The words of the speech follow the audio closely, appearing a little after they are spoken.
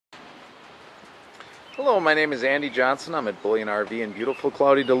Hello, my name is Andy Johnson. I'm at Bullion RV in beautiful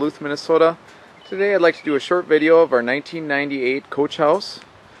cloudy Duluth, Minnesota. Today I'd like to do a short video of our 1998 coach house.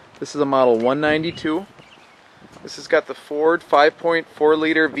 This is a model 192. This has got the Ford 5.4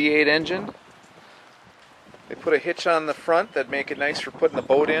 liter V8 engine. They put a hitch on the front that make it nice for putting the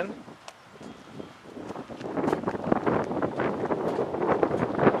boat in.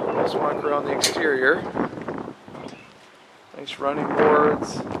 Let's walk around the exterior. Nice running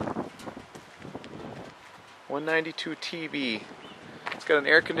boards. 192 TB. It's got an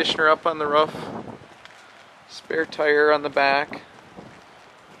air conditioner up on the roof. Spare tire on the back.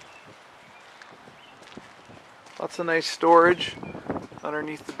 Lots of nice storage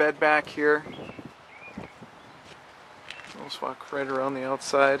underneath the bed back here. Let's walk right around the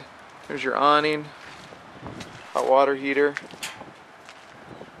outside. There's your awning, hot water heater.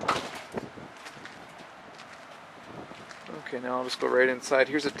 Okay, now I'll just go right inside.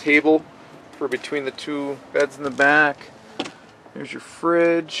 Here's a table for between the two beds in the back. There's your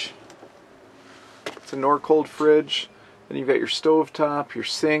fridge. It's a Norcold fridge. Then you've got your stove top, your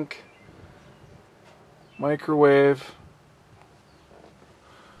sink, microwave.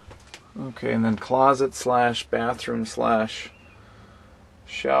 Okay, and then closet slash bathroom slash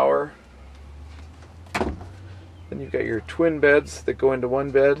shower. Then you've got your twin beds that go into one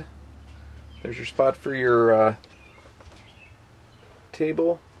bed. There's your spot for your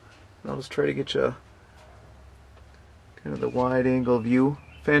table. I'll just try to get you kind of the wide angle view.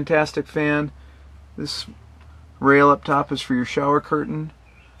 Fantastic fan. This rail up top is for your shower curtain.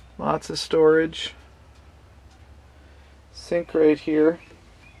 Lots of storage. Sink right here.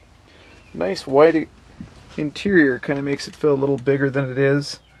 Nice white interior, kind of makes it feel a little bigger than it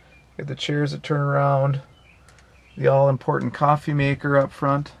is. Got the chairs that turn around. The all-important coffee maker up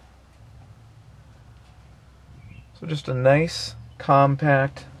front. So just a nice,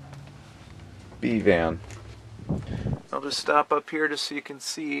 compact B-van. I'll just stop up here just so you can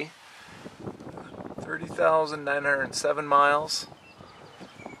see 30,907 miles.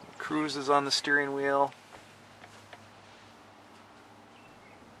 Cruise is on the steering wheel.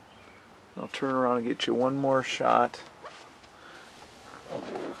 I'll turn around and get you one more shot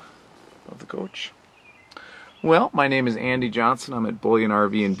of the coach. Well, my name is Andy Johnson. I'm at Bullion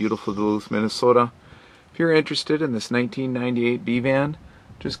RV in beautiful Duluth, Minnesota. If you're interested in this 1998 B-van,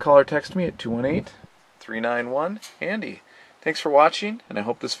 just call or text me at 218-391-ANDY. Thanks for watching, and I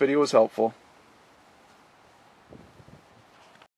hope this video was helpful.